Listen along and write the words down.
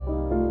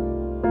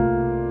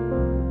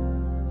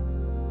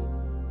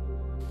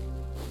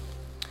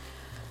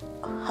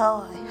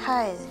Oh,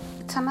 hi.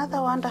 It's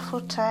another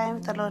wonderful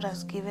time the Lord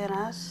has given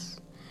us.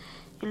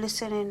 You're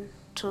listening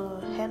to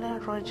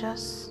Helen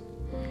Rogers.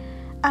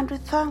 And we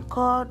thank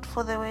God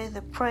for the way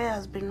the prayer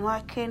has been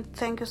working.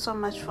 Thank you so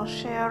much for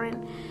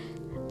sharing.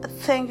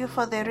 Thank you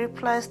for the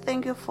replies.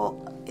 Thank you for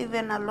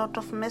even a lot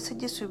of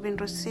messages we've been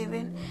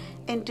receiving.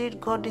 Indeed,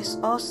 God is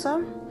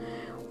awesome.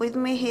 With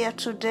me here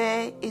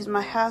today is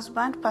my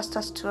husband,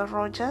 Pastor Stuart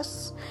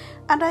Rogers.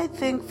 And I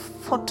think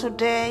for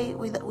today,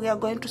 we are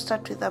going to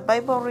start with a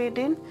Bible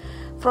reading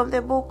from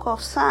the book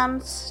of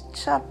Psalms,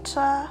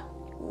 chapter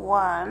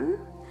 1.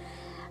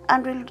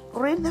 And we'll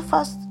read the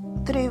first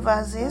 3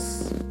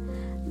 verses.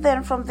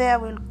 Then from there,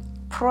 we'll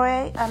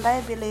pray. And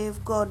I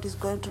believe God is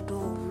going to do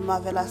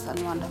marvelous and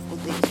wonderful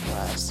things for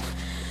us.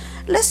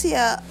 Let's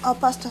hear our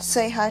pastor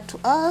say hi to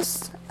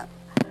us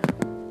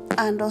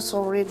and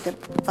also read the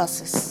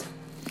verses.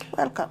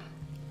 Welcome.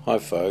 Hi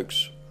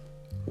folks,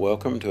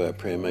 welcome to our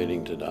prayer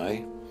meeting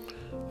today.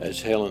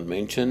 As Helen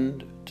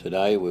mentioned,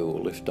 today we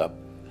will lift up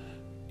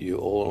you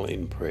all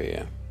in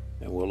prayer,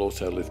 and we'll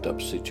also lift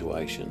up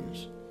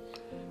situations.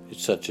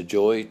 It's such a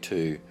joy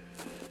to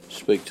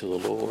speak to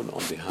the Lord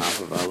on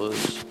behalf of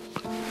others,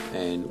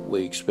 and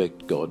we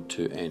expect God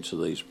to answer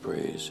these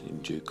prayers in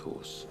due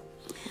course.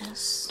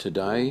 Yes.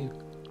 Today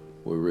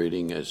we're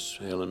reading, as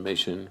Helen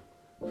mentioned,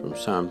 from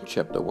Psalm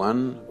chapter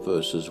 1,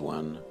 verses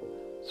 1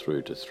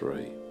 through to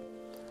 3.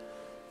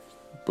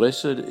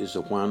 Blessed is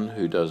the one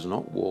who does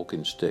not walk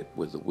in step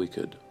with the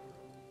wicked,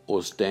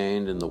 or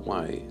stand in the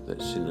way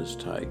that sinners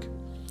take,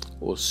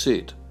 or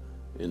sit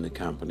in the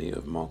company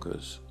of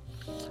mockers,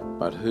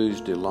 but whose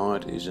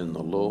delight is in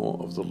the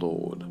law of the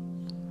Lord,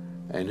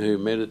 and who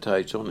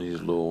meditates on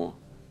his law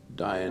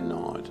day and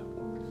night.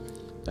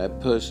 That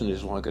person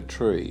is like a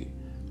tree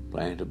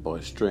planted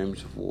by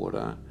streams of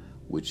water,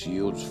 which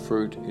yields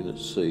fruit in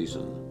its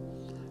season,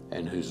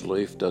 and whose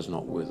leaf does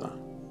not wither.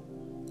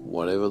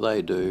 Whatever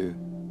they do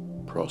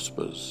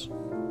prospers.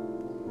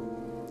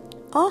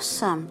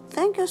 Awesome.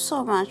 Thank you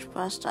so much,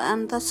 Pastor.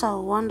 And that's a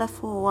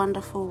wonderful,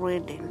 wonderful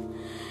reading.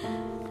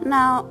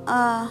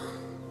 Now,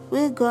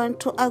 we're going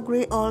to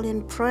agree all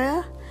in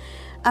prayer.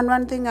 And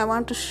one thing I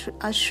want to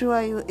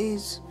assure you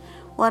is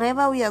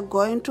whatever we are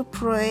going to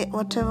pray,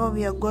 whatever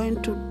we are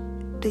going to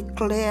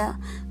declare,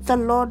 the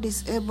Lord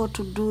is able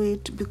to do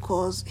it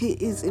because He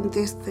is in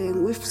this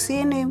thing. We've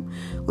seen Him,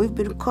 we've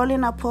been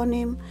calling upon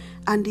Him,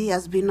 and He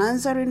has been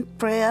answering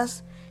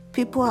prayers.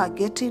 People are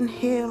getting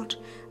healed,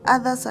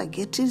 others are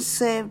getting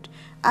saved,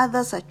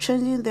 others are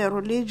changing their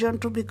religion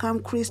to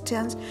become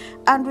Christians,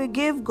 and we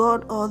give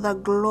God all the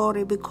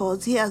glory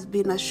because He has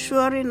been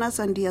assuring us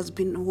and He has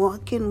been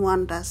working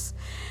wonders.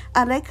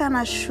 And I can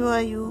assure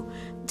you,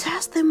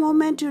 just the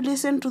moment you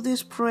listen to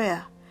this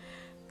prayer,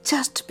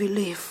 just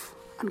believe,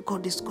 and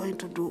God is going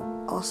to do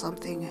awesome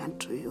thing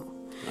unto you.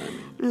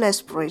 Amen.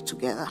 Let's pray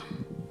together.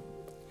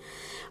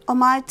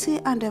 Almighty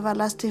and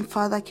everlasting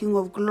Father, King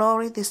of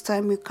glory, this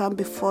time we come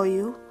before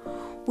you.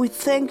 We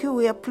thank you,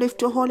 we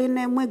uplift your holy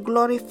name, we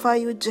glorify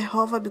you,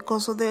 Jehovah,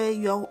 because of the way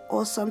you are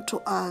awesome to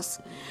us.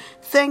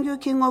 Thank you,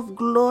 King of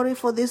glory,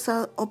 for this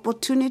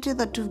opportunity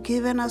that you've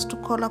given us to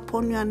call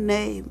upon your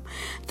name.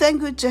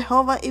 Thank you,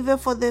 Jehovah, even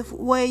for the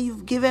way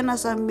you've given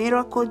us a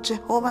miracle,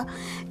 Jehovah,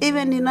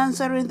 even in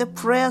answering the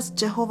prayers,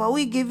 Jehovah.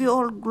 We give you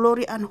all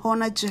glory and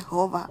honor,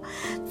 Jehovah.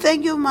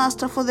 Thank you,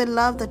 Master, for the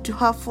love that you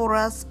have for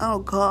us, oh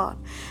God.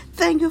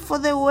 Thank you for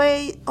the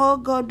way, oh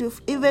God,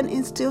 you've even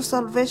instilled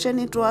salvation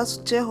into us,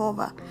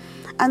 Jehovah,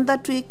 and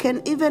that we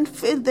can even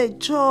feel the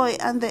joy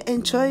and the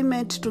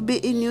enjoyment to be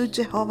in you,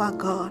 Jehovah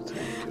God.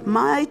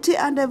 Mighty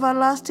and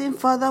everlasting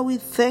Father, we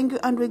thank you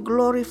and we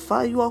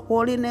glorify your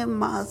holy name,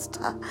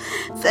 Master.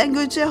 Thank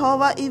you,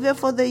 Jehovah, even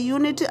for the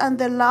unity and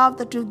the love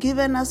that you've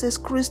given us as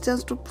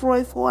Christians to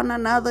pray for one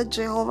another,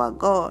 Jehovah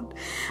God.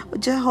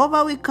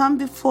 Jehovah, we come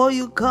before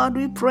you, God.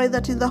 We pray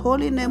that in the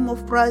holy name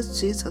of Christ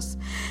Jesus,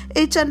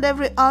 each and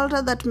every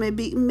altar that may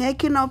be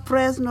making our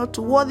prayers not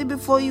worthy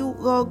before you,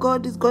 oh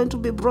God, is going to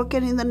be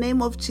broken in the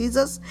name of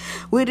Jesus.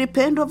 We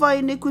repent of our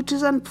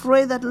iniquities and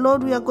pray that,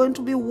 Lord, we are going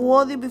to be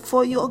worthy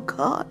before you, oh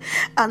God,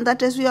 and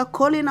that as we are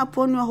calling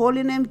upon your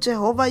holy name,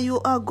 Jehovah, you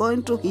are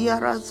going to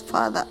hear us,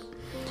 Father.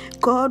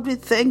 God, we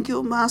thank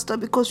you, Master,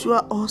 because you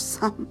are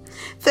awesome.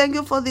 Thank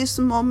you for this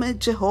moment,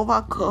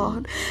 Jehovah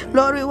God.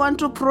 Lord, we want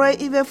to pray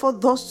even for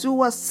those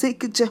who are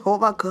sick,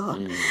 Jehovah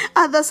God.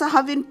 Others are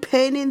having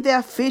pain in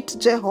their feet,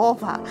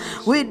 Jehovah.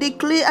 We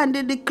declare and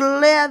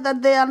declare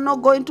that they are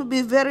not going to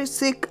be very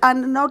sick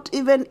and not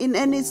even in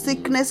any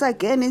sickness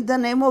again in the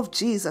name of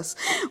Jesus.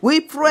 We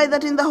pray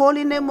that in the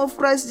holy name of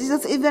Christ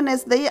Jesus, even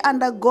as they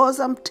undergo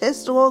some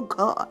test, oh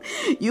God,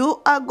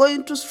 you are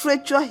going to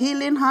stretch your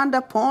healing hand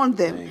upon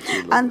them.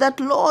 And that,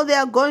 Lord, they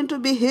are going to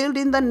be healed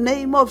in the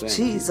name of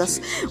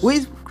Jesus.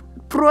 We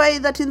pray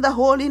that in the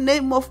holy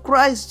name of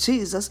Christ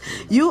Jesus,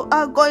 you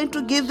are going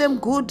to give them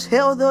good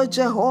health, oh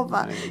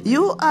Jehovah.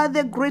 You are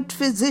the great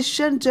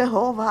physician,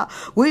 Jehovah.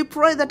 We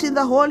pray that in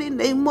the holy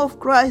name of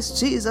Christ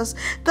Jesus,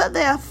 that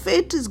their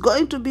faith is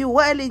going to be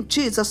well in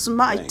Jesus'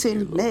 mighty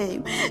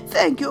name.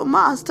 Thank you,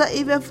 Master,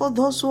 even for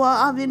those who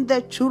are having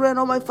their children,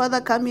 oh my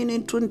Father, coming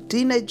into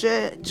teenage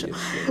age.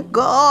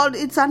 God,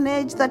 it's an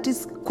age that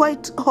is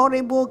quite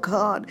horrible,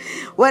 God.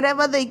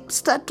 Wherever they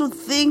start to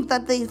think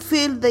that they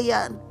feel they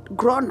are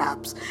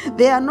grown-ups,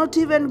 they are not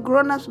even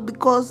grown-ups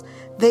because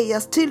they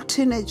are still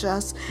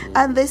teenagers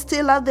and they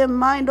still have the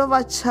mind of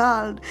a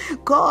child.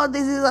 God,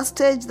 this is a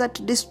stage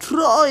that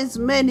destroys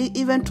many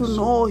even to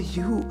know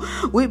you.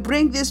 We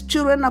bring these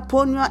children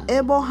upon your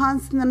able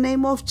hands in the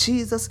name of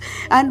Jesus,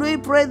 and we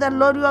pray that,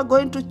 Lord, you are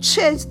going to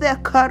change their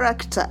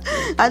character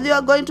and you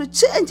are going to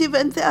change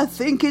even their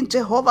thinking,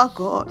 Jehovah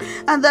God.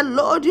 And that,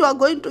 Lord, you are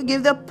going to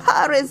give the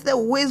parents the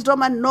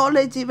wisdom and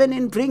knowledge even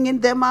in bringing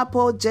them up,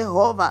 oh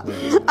Jehovah.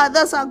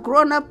 Others are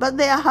grown up, but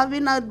they are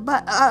having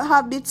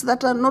habits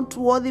that are not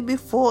worthy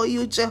before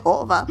you,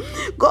 Jehovah.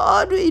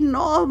 God, we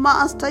know,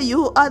 Master,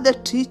 you are the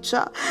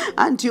teacher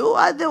and you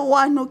are the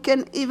one who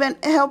can even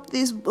help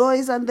these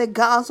boys and the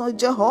girls, oh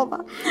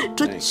Jehovah,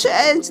 to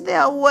change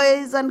their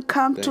ways and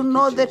come to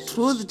know the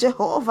truth,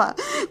 Jehovah.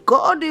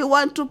 God, we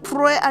want to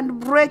pray and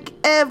break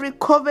every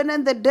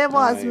covenant the devil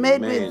has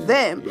made with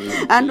them,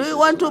 and we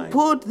want to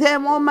put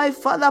them, oh my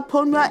Father,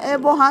 upon your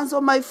able hands,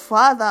 oh my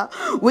Father.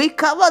 We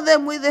cover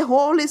them with the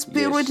Holy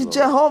Spirit,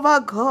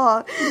 Jehovah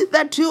God,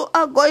 that you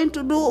are going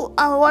to do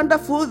a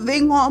wonderful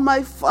thing, oh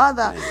my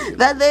Father,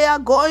 that they are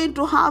going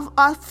to have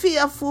a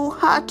fearful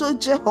heart, oh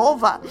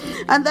Jehovah,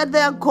 and that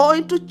they are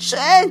going to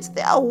change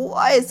their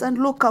ways and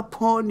look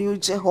upon you,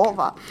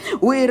 Jehovah.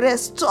 We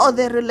restore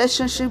the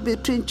relationship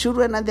between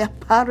children and their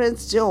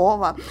parents,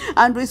 Jehovah,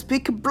 and we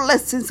speak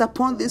blessings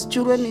upon these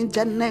children in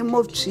the name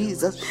of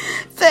Jesus.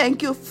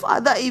 Thank you,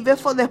 Father, even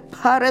for the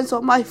parents,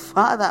 oh my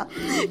Father.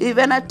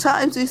 Even at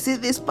times we see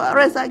these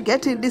parents are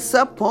getting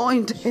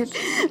disappointed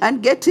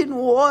and getting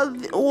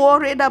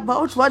worried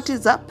about what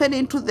is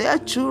happening to their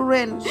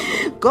children.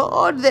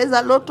 God, there's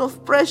a lot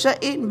of pressure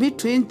in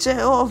between,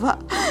 Jehovah,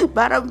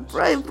 but I'm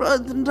praying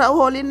in the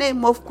holy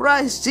name of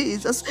Christ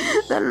Jesus,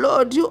 the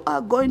Lord, you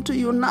are going to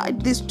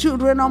unite these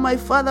children, oh my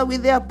Father,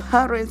 with their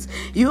parents.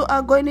 You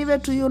are going even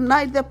to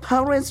unite the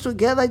parents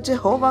together,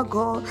 Jehovah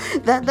God,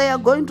 that they are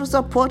going to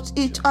support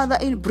each other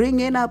in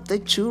bringing up the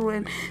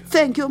children.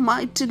 Thank you,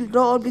 mighty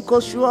Lord,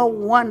 because you are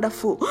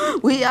wonderful.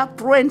 We are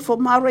praying for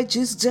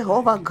marriages,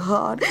 Jehovah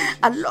God.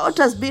 A lot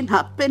has been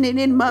happening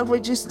in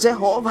marriages,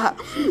 Jehovah.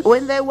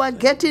 When they were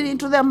getting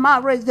into the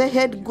marriage, they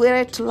had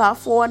great love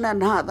for one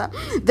another.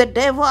 The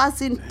devil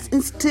has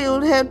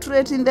instilled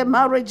hatred in the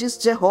marriages,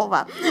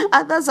 Jehovah.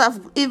 Others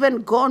have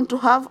even gone to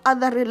have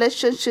other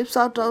relationships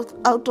out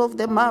of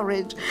the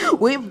marriage.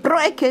 We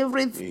break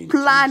every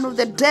plan of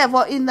the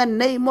devil in the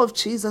name of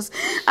Jesus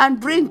and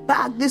bring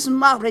back these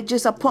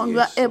marriages upon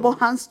your able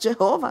hands,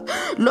 Jehovah.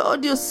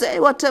 Lord, you say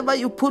whatever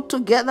you put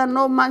together,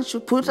 no man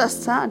should put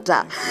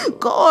asunder.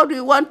 God,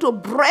 we want to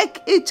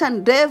break each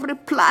and every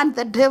plan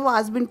the devil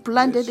has been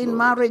planted in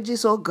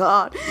marriages, oh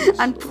God,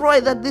 and pray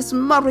that these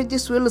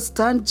marriages will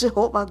stand,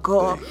 Jehovah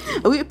God.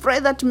 We pray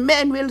that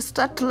men will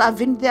start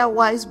loving their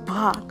wives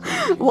back.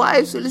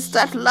 Wives will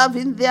start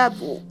loving their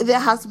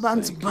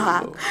husbands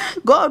back.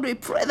 God, we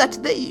pray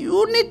that the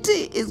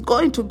unity is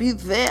going to be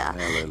there.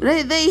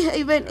 They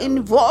even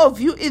involve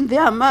you in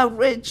their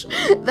marriage,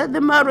 that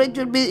the marriage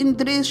will be in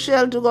three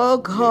shells, oh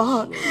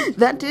God,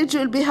 that it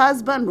will be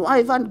husband,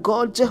 wife, and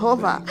God,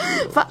 Jehovah.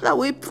 Father,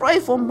 we pray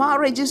for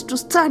marriages to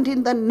stand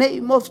in the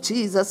name of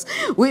Jesus.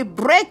 We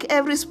break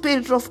every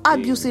spirit of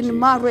abuse in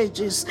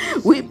marriages.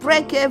 We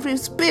break every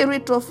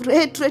spirit of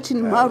hatred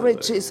in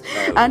marriages.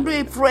 And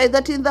we pray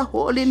that in the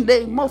holy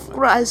name of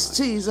Christ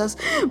Jesus,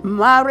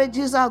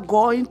 marriages are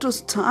going to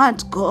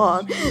stand,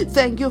 God.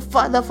 Thank you,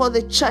 Father, for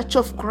the Church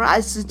of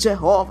Christ,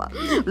 Jehovah.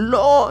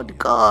 Lord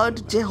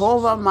God,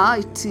 Jehovah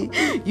mighty,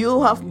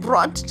 you have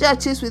brought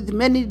churches with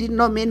many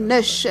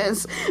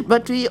denominations,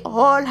 but we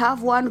all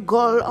have one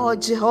goal, oh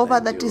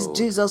Jehovah, that is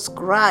Jesus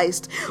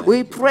Christ.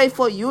 We pray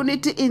for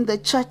unity in the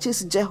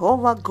churches,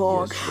 Jehovah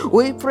God.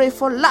 We pray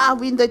for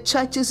love in the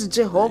churches,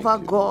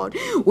 Jehovah God.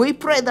 We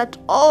pray that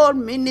all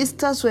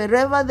ministers,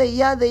 wherever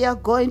they are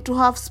going to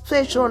have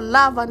special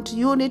love and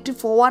unity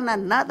for one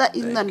another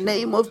in the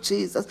name of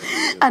Jesus.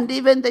 And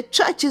even the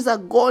churches are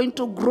going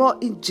to grow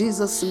in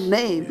Jesus'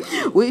 name.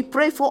 We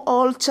pray for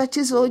all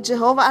churches, oh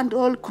Jehovah, and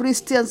all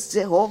Christians,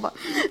 Jehovah,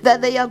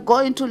 that they are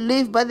going to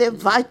live by the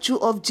virtue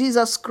of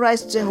Jesus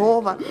Christ,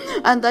 Jehovah,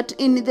 and that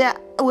in their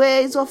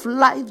ways of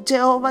life,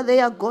 Jehovah, they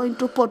are going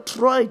to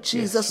portray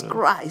Jesus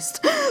Christ.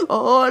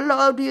 Oh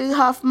Lord, you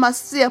have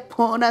mercy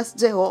upon us,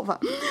 Jehovah.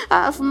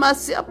 Have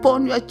mercy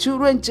upon your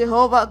children,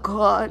 Jehovah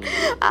God.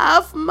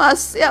 Have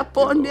mercy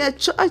upon your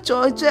church,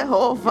 oh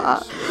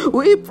Jehovah.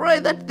 We pray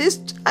that this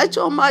church,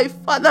 oh my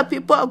Father,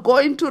 people are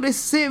going to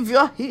receive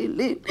your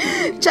healing.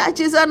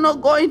 Churches are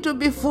not going to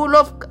be full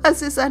of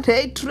curses and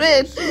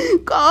hatred.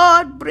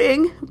 God,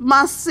 bring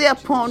mercy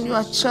upon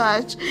your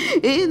church.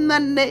 In the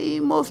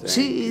name of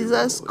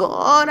Jesus,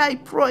 God, I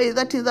pray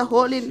that in the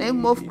holy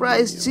name of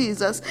Christ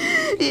Jesus,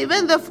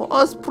 even the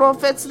false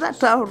prophets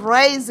that are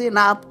rising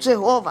up,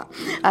 Jehovah,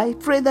 I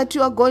pray that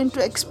you are going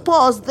to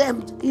expose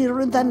them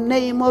in the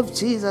name of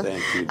Jesus,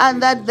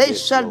 and that they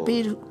shall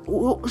be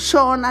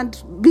shown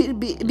and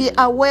be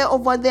aware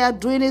of what they are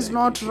doing is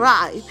not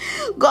right.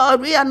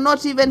 God, we are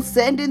not even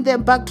sending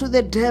them back to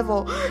the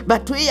devil,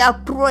 but we are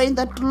praying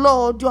that,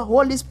 Lord, your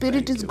Holy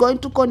Spirit is going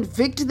to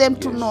convict them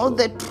to know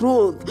the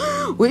truth.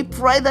 We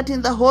pray that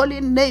in the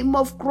holy name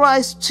of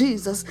Christ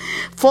Jesus,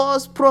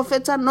 false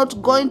prophets are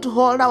not going to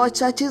hold our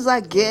churches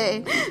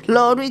again.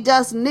 Lord, we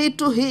just need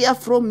to hear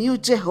from you,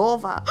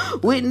 Jehovah.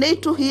 We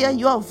need to hear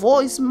your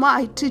voice,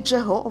 mighty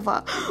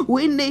Jehovah.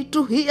 We need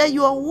to hear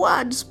your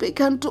word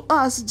spoken to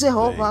us,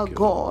 Jehovah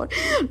God.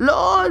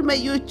 Lord, may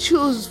you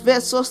choose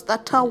vessels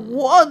that are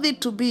worthy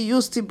to be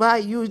used by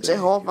you,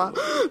 Jehovah.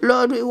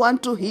 Lord, we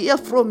want to hear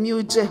from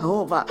you,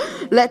 Jehovah.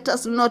 Let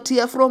us not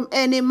hear from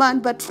any man,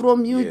 but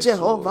from you,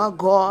 Jehovah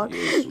God.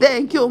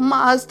 Thank you,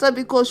 Master,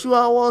 because you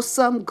are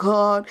awesome,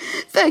 God.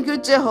 Thank you,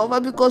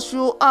 Jehovah, because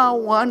you are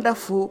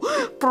wonderful.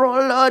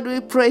 Lord, we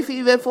pray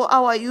even for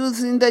our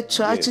youth in the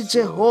church,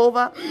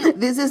 Jehovah.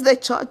 This is the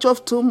church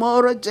of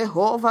tomorrow,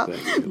 Jehovah.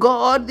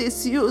 God,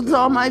 this youth,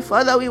 oh my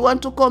Father, we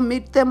want to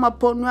commit them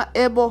upon your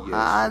able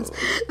hands.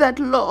 That,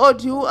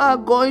 Lord, you are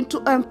going to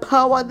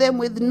empower them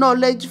with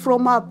knowledge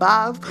from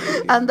above.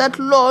 And that,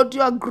 Lord,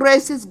 your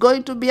grace is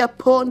going to be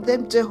upon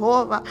them,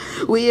 Jehovah.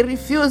 We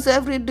refuse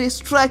every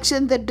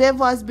distraction the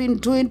devil has been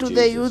doing to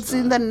the youths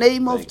in the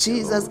name of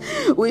Jesus.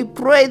 We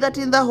pray that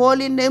in the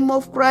holy name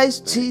of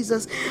Christ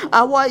Jesus,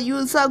 our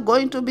youths are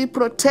going to be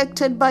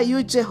protected by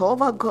you,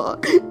 Jehovah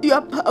God.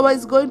 Your power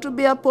is going to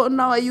be upon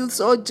our youths,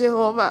 oh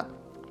Jehovah.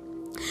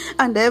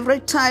 And every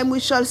time we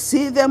shall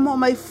see them, oh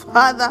my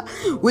Father,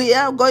 we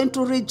are going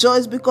to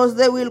rejoice because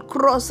they will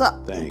cross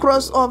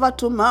over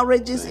to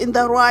marriages in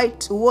the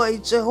right way,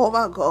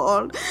 Jehovah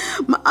God.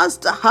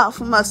 Master,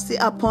 have mercy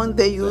upon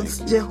the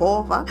youth,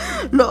 Jehovah.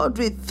 Lord,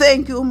 we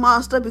thank you,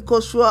 Master,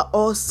 because you are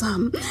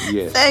awesome.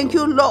 Thank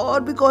you,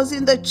 Lord, because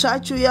in the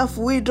church we have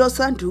widows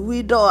and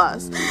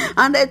widowers.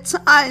 And at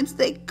times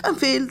they can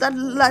feel that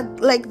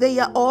like they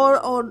are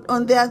all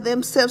on their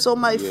themselves, oh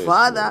my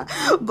Father.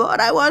 God,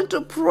 I want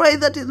to pray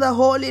that in the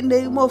holy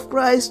name of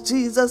Christ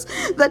Jesus,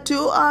 that you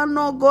are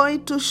now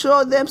going to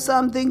show them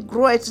something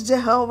great,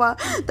 Jehovah.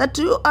 That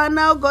you are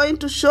now going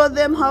to show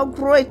them how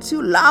great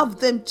you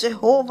love them,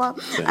 Jehovah.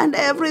 And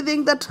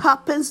everything that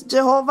happens,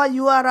 Jehovah,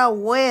 you are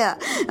aware.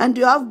 And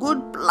you have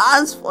good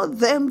plans for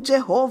them,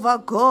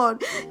 Jehovah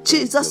God.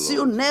 Jesus,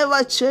 you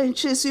never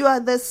changes. You are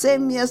the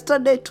same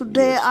yesterday,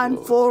 today, and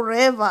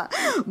forever.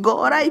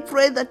 God, I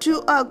pray that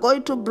you are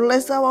going to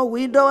bless our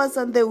widowers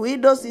and the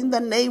widows in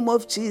the name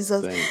of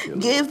Jesus.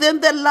 Give them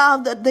the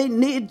love that they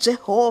need,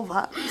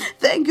 Jehovah.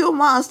 Thank you,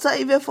 Master,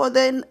 even for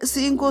the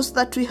singles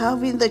that we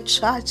have in the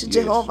church,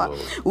 Jehovah.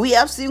 We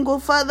have single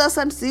fathers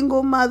and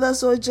single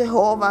mothers, oh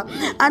Jehovah.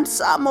 And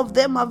some of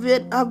them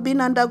have been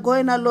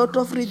undergoing a lot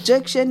of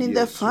rejection in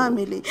the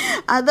family.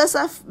 Others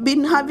have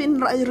been having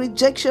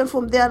rejection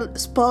from their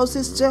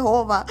spouses,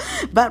 Jehovah.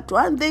 But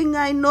one thing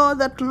I know,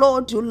 that,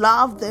 Lord, you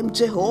love them,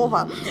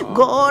 Jehovah.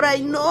 God, I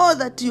know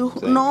that you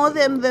know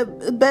them the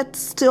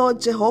best, oh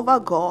Jehovah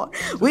God.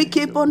 We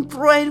keep on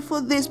praying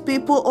for these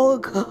people, oh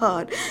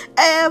God.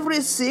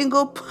 Every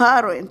single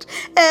parent,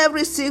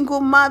 every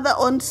single mother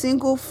and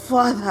single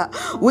father,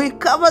 we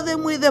cover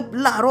them with the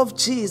blood of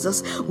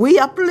Jesus. We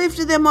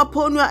uplift them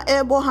upon your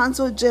able hands,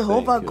 oh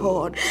Jehovah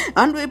God.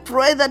 And we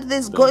pray that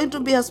there's going to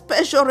be a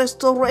special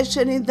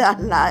restoration in their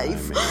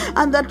life.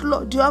 And that,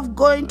 Lord, you are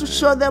going to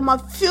show them a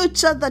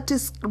future that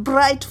is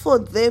bright for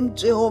them,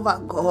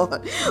 Jehovah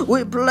God.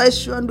 We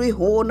bless you and we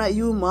honor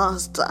you,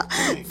 Master.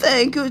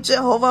 Thank you,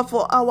 Jehovah,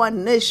 for our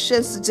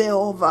nations,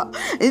 Jehovah.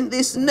 In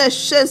these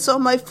nations, oh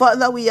my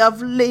Father, we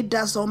have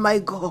leaders, oh my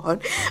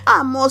God.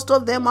 And most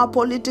of them are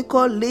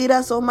political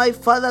leaders, oh my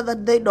Father,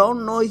 that they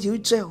don't know you,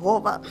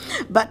 Jehovah.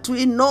 But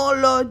we know,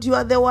 Lord, you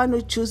are the one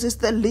who chooses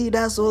the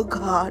leaders, oh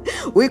God.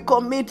 We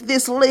commit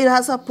these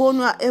leaders upon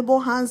your able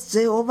hands,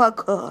 Jehovah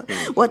God.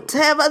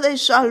 Whatever they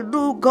shall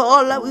do,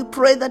 God, we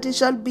pray that it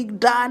shall be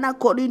done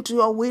according to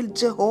your will,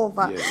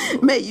 Jehovah.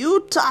 May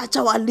you touch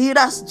our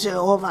leaders,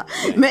 Jehovah.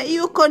 May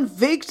you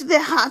convict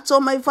their hearts, oh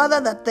my Father,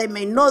 that they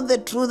may know the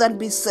truth and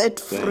be set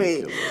free.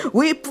 you, Lord.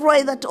 We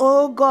pray that,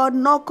 oh God,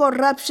 no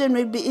corruption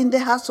will be in the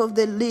hearts of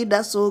the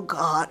leaders, oh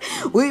God.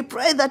 We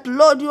pray that,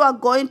 Lord, you are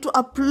going to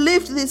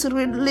uplift these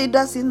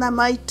leaders in the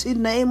mighty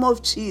name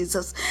of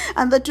Jesus,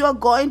 and that you are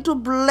going to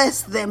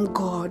bless them,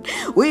 God.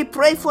 We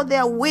pray for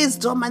their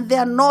wisdom and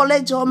their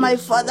knowledge, oh my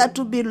Father,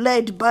 to be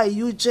led by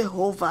you,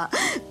 Jehovah.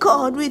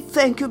 God, we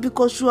thank you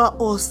because you are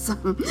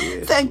awesome.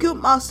 Yes, thank you,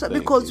 Master,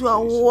 because you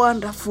are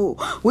wonderful.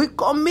 We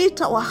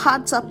commit our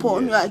hearts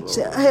upon your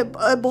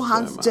able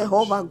hands,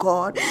 Jehovah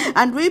God.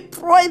 And we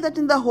pray that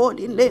in the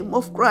holy name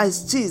of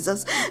Christ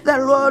Jesus, the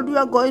Lord, you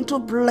are going to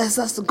bless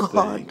us,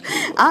 God.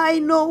 I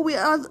know we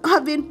are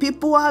having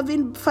people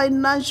having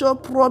financial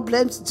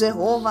problems,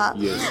 Jehovah.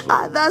 Yes,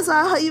 Others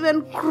are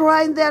even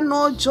crying there are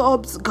no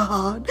jobs,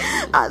 God.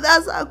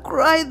 Others are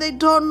crying they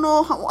don't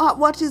know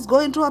what is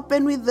going to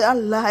happen with their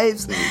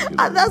lives.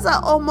 Others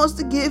are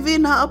almost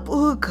giving up,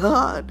 oh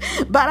God.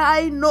 But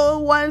I know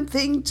one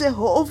thing,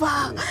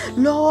 Jehovah.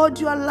 Lord,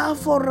 your love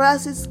for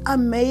us is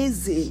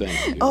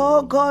amazing.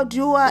 Oh God,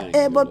 you are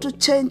able to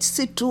change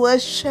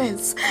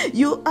situations.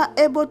 You are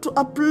able to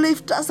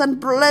uplift us and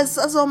bless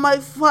us, oh my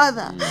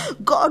Father.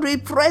 God, we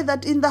pray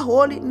that in the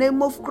holy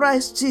name of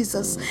Christ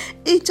Jesus,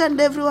 each and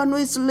everyone who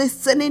is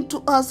listening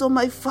to us, oh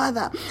my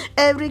Father,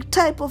 every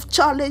type of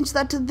challenge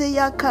that they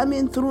are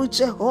coming through,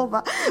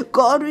 Jehovah,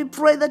 God, we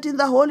pray that in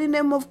the holy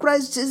name of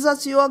Christ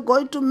Jesus, you are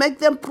going to make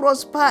them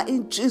prosper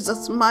in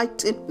Jesus'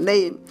 mighty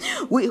name.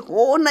 We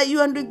honor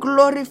you and we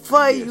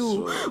glorify you.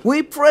 Lord.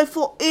 We pray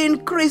for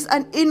increase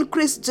and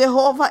increase,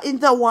 Jehovah, in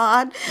the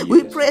word.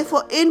 We pray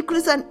for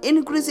increase and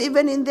increase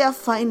even in their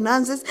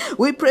finances.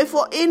 We pray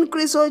for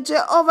increase, oh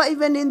Jehovah,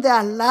 even in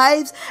their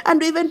lives. And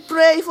we even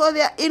pray for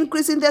their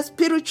increase in their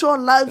spiritual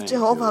life,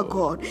 Jehovah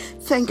God.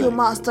 Thank you,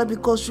 Master,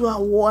 because you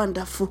are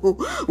wonderful.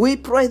 We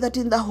pray that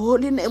in the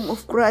holy name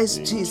of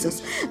Christ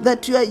Jesus,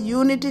 that your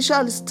unity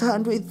shall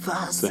stand with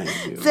us.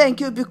 Thank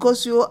you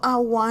because you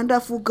are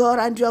wonderful, God,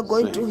 and you are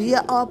going to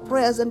hear our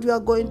prayers and you are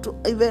going to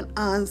even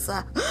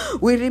answer.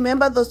 We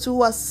remember those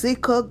who are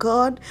sick, oh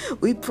God.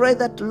 We pray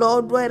that,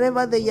 Lord,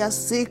 wherever they are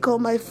sick, oh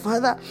my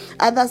Father,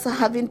 others are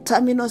having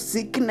terminal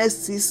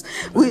sicknesses.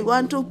 We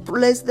want to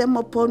place them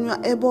upon your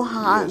able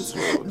hands,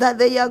 that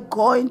they are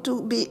going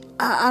to be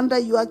under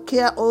your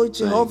care, oh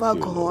Jehovah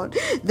God.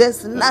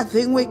 There's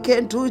nothing we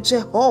can do,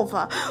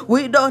 Jehovah.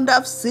 We don't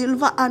have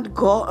silver and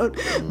gold,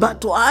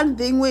 but one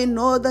thing we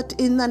know, that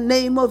in the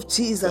name of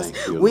Jesus,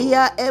 we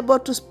are able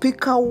to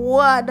speak a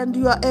word and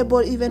you are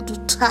able even to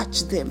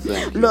touch them.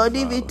 Lord,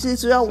 if it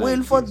is your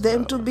will for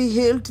them to be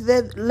healed,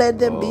 then let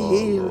them be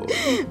healed.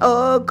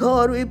 Oh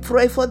God, we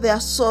pray for their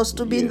souls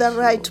to be in the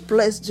right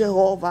place,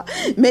 Jehovah.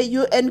 May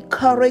you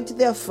encourage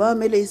their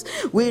families.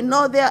 We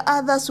know there are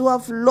others who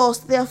have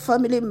lost their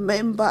family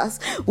members.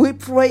 We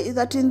pray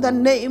that in the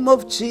name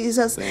of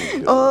Jesus,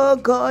 oh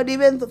God,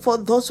 even for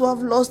those who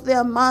have lost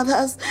their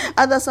mothers,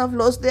 others have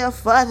lost their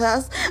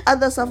fathers,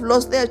 others have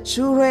lost their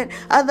children,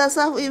 others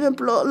have even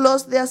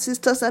lost their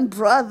sisters and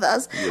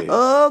brothers.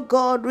 Oh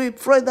God, we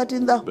pray that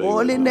in the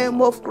holy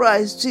name of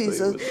Christ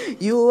Jesus,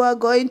 you are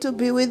going to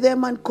be with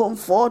them and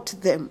comfort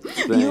them.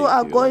 You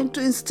are going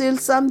to instill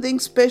something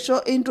special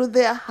into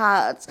their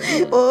hearts.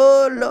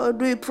 Oh Lord,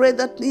 we pray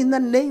that in the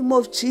name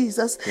of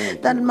Jesus,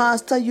 that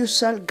Master, you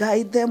shall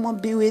guide them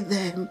and be with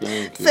them.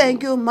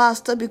 Thank you,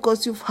 Master,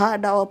 because you've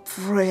heard our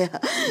prayer.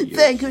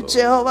 Thank you,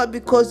 Jehovah,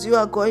 because you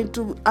are going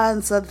to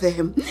answer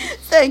them.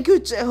 Thank you,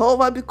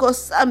 Jehovah, because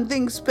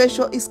something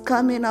special is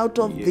coming out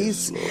of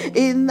this.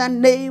 In the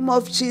name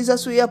of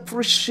Jesus, we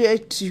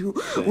appreciate you.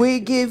 We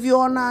give you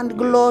honor and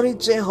glory,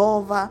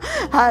 Jehovah.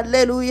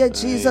 Hallelujah,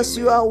 Jesus,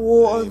 you are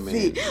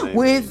worthy.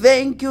 We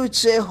thank you,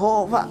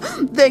 Jehovah.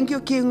 Thank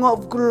you, King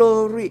of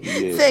glory.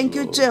 Thank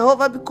you,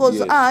 Jehovah,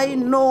 because I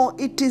know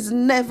it is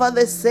never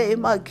the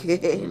same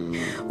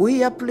again.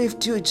 We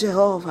uplift you,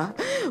 Jehovah.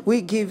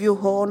 We give you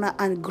honor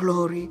and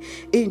glory.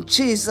 In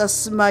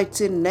Jesus'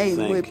 mighty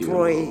name we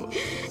pray.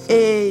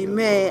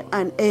 Amen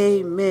and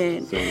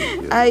amen.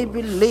 I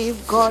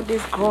believe God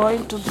is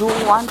going to do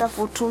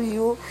wonderful to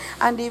you.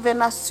 And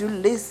even as you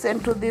listen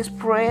to this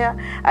prayer,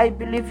 I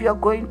believe you're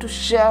going to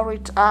share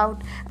it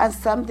out and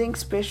something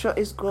special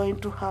is going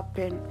to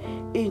happen.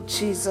 In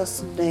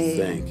Jesus' name.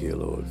 Thank you,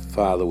 Lord.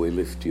 Father, we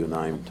lift your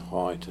name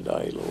high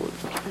today, Lord.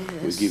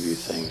 We give you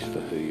thanks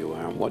for who you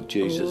are and what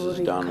Jesus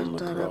has done on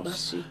the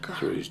cross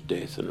through his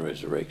death and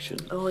resurrection.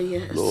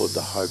 Lord,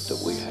 the hope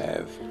that we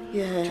have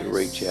to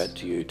reach out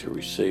to you, to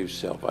receive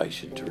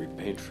salvation, to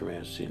repent from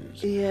our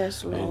sins,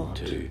 and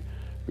to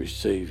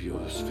receive your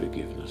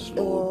forgiveness,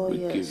 Lord. We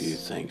give you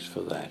thanks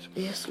for that.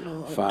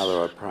 Lord.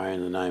 Father, I pray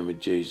in the name of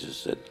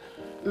Jesus that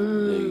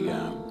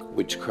the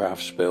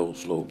witchcraft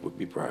spells, Lord, would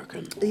be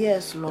broken.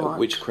 Lord. That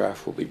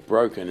witchcraft will be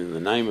broken in the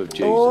name of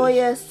Jesus.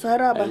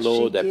 And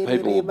Lord, that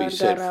people will be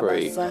set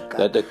free.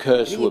 That the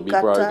curse will be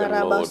broken,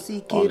 Lord,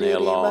 on their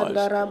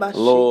lives.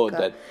 Lord,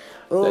 that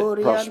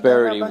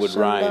prosperity would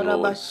reign,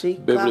 Lord.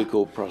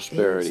 Biblical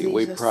prosperity.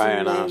 We pray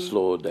and ask,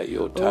 Lord, that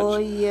your touch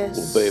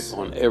will be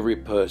upon every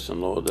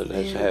person, Lord, that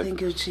has had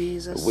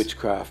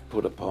witchcraft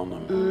put upon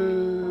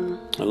them.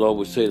 And Lord,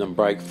 we'll see them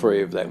break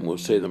free of that, and we'll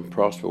see them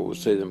prosper. We'll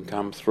see them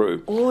come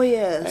through. Oh,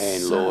 yes.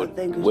 And Lord,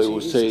 Thank you, we will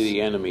Jesus. see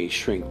the enemy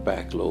shrink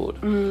back,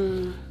 Lord.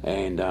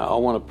 And I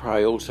want to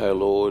pray also,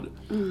 Lord,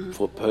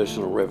 for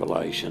personal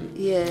revelation.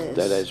 Yes.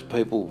 That as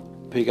people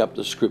pick up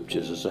the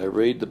scriptures, as they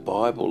read the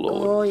Bible,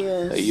 Lord, Oh,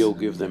 yes. that you'll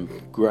give them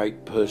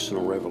great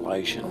personal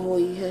revelation. Oh,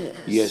 yes.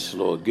 Yes,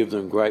 Lord, give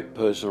them great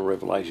personal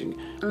revelation.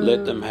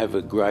 Let them have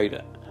a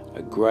greater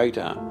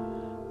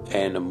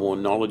and a more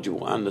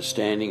knowledgeable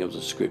understanding of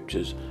the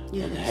scriptures,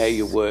 and how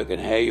you work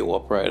and how you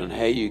operate and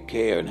how you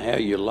care and how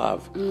you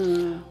love,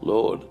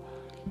 Lord.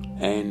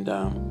 And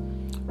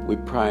we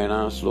pray and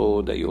ask,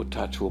 Lord, that your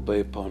touch will be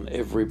upon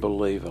every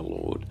believer,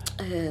 Lord,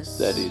 Yes.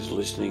 that is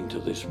listening to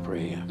this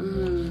prayer.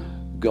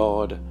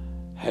 God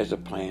has a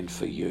plan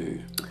for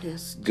you.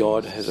 Yes.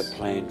 God has a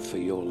plan for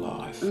your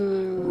life.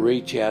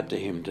 Reach out to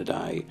him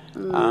today.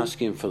 Ask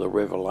him for the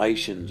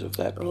revelations of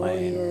that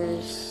plan.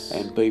 Yes.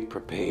 And be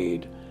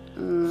prepared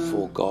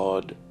for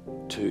God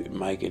to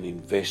make an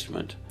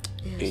investment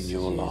in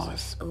your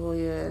life. Oh,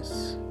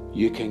 yes.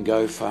 You can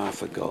go far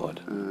for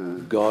God.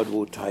 God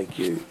will take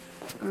you.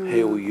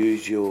 He will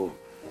use your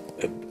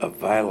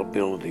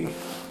availability,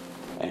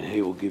 and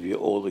he will give you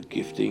all the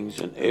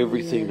giftings and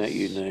everything that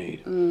you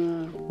need.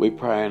 We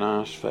pray and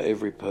ask for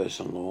every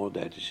person, Lord,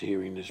 that is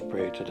hearing this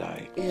prayer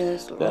today.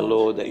 Yes, Lord. That,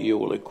 Lord, that you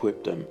will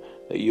equip them,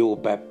 that you will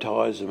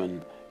baptize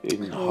them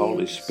in the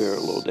Holy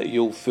Spirit, Lord, that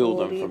you'll fill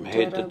them from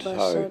head to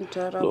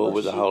toe, Lord,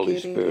 with the Holy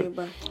Spirit.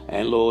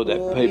 And, Lord,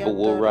 that people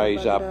will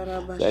raise up,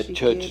 that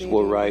churches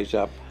will raise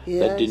up,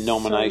 that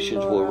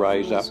denominations will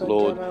raise up,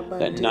 Lord,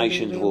 that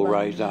nations will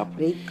raise up.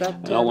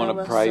 And I want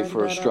to pray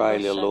for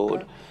Australia,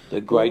 Lord,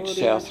 the great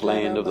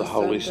southland of the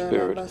Holy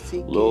Spirit,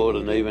 Lord,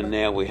 and even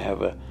now we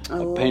have a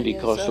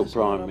Pentecostal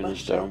Prime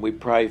Minister, and we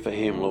pray for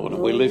him, Lord,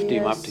 and we lift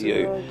him up to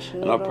you.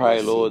 And I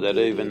pray, Lord, that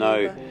even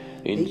though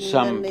in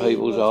some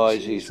people's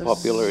eyes he's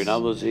popular, in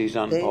others he's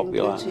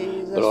unpopular,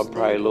 but I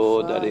pray,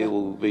 Lord, that he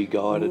will be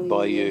guided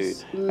by you,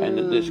 and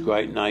that this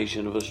great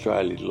nation of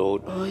Australia,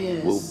 Lord,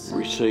 will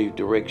receive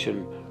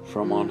direction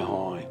from on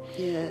high.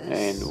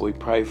 And we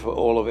pray for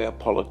all of our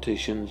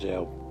politicians,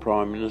 our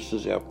prime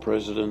ministers, our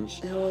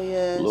presidents,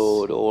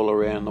 Lord, all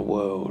around the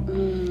world,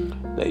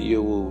 that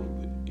you will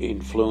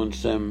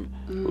influence them,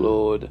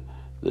 Lord.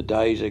 The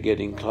days are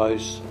getting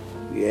close.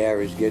 The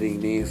hour is getting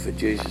near for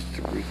Jesus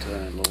to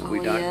return, Lord. We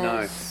don't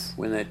know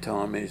when that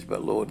time is,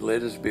 but Lord,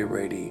 let us be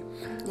ready.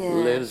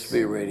 Let us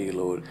be ready,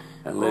 Lord,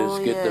 and let us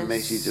get the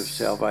message of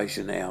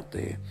salvation out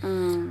there.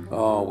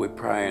 Oh, we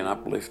pray and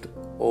uplift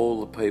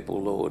all the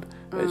people, Lord,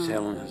 as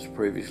Helen has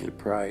previously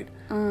prayed,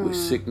 with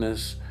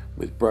sickness,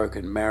 with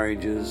broken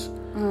marriages,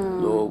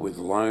 Lord, with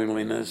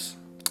loneliness.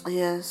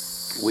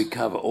 Yes. We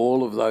cover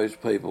all of those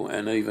people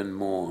and even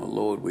more.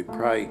 Lord, we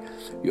pray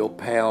your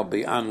power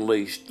be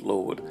unleashed,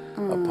 Lord,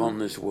 upon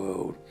this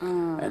world,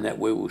 and that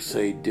we will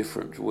see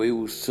difference. We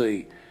will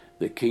see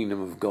the kingdom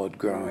of God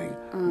growing.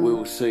 We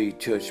will see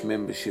church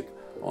membership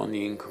on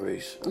the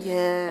increase.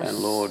 Yes. And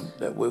Lord,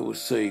 that we will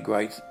see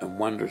great and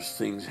wondrous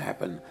things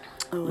happen,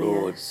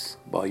 Lord,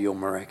 by your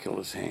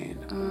miraculous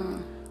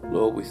hand.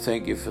 Lord, we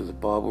thank you for the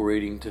Bible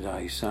reading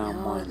today,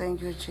 Psalm 1.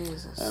 Thank you,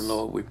 Jesus. And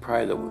Lord, we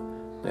pray that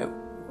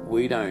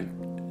we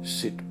don't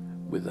sit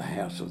with the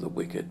house of the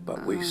wicked,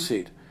 but we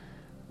sit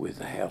with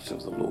the house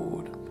of the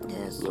Lord.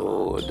 Yes,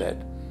 Lord,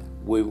 that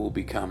we will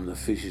become the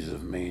fishers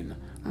of men.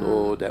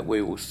 Lord, that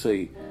we will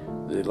see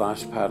the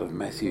last part of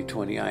Matthew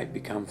 28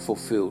 become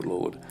fulfilled,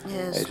 Lord,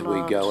 as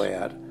we go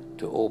out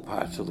to all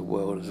parts of the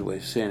world, as we're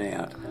sent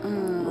out.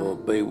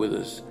 Lord, be with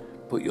us.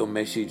 Put your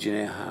message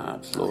in our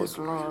hearts, Lord. Yes,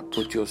 Lord.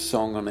 Put your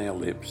song on our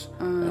lips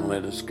and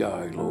let us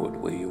go, Lord,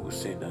 where you will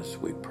send us.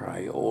 We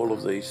pray all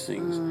of these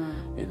things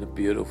in the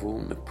beautiful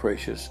and the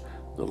precious,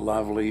 the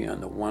lovely and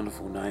the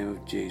wonderful name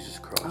of Jesus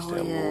Christ,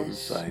 our Lord and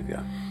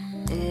Saviour.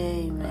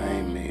 Amen.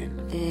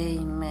 Amen.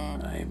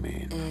 Amen.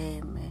 Amen.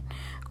 Amen.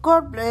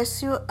 God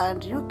bless you,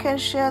 and you can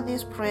share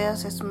these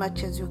prayers as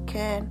much as you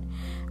can.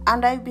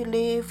 And I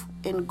believe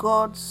in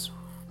God's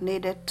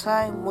needed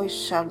time we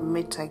shall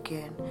meet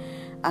again.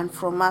 And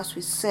from us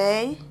we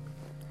say,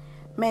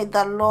 may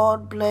the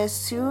Lord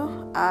bless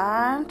you,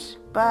 and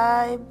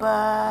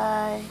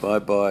bye-bye.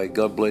 Bye-bye.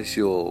 God bless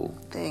you all.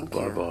 Thank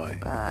you. Bye-bye.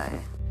 Bye.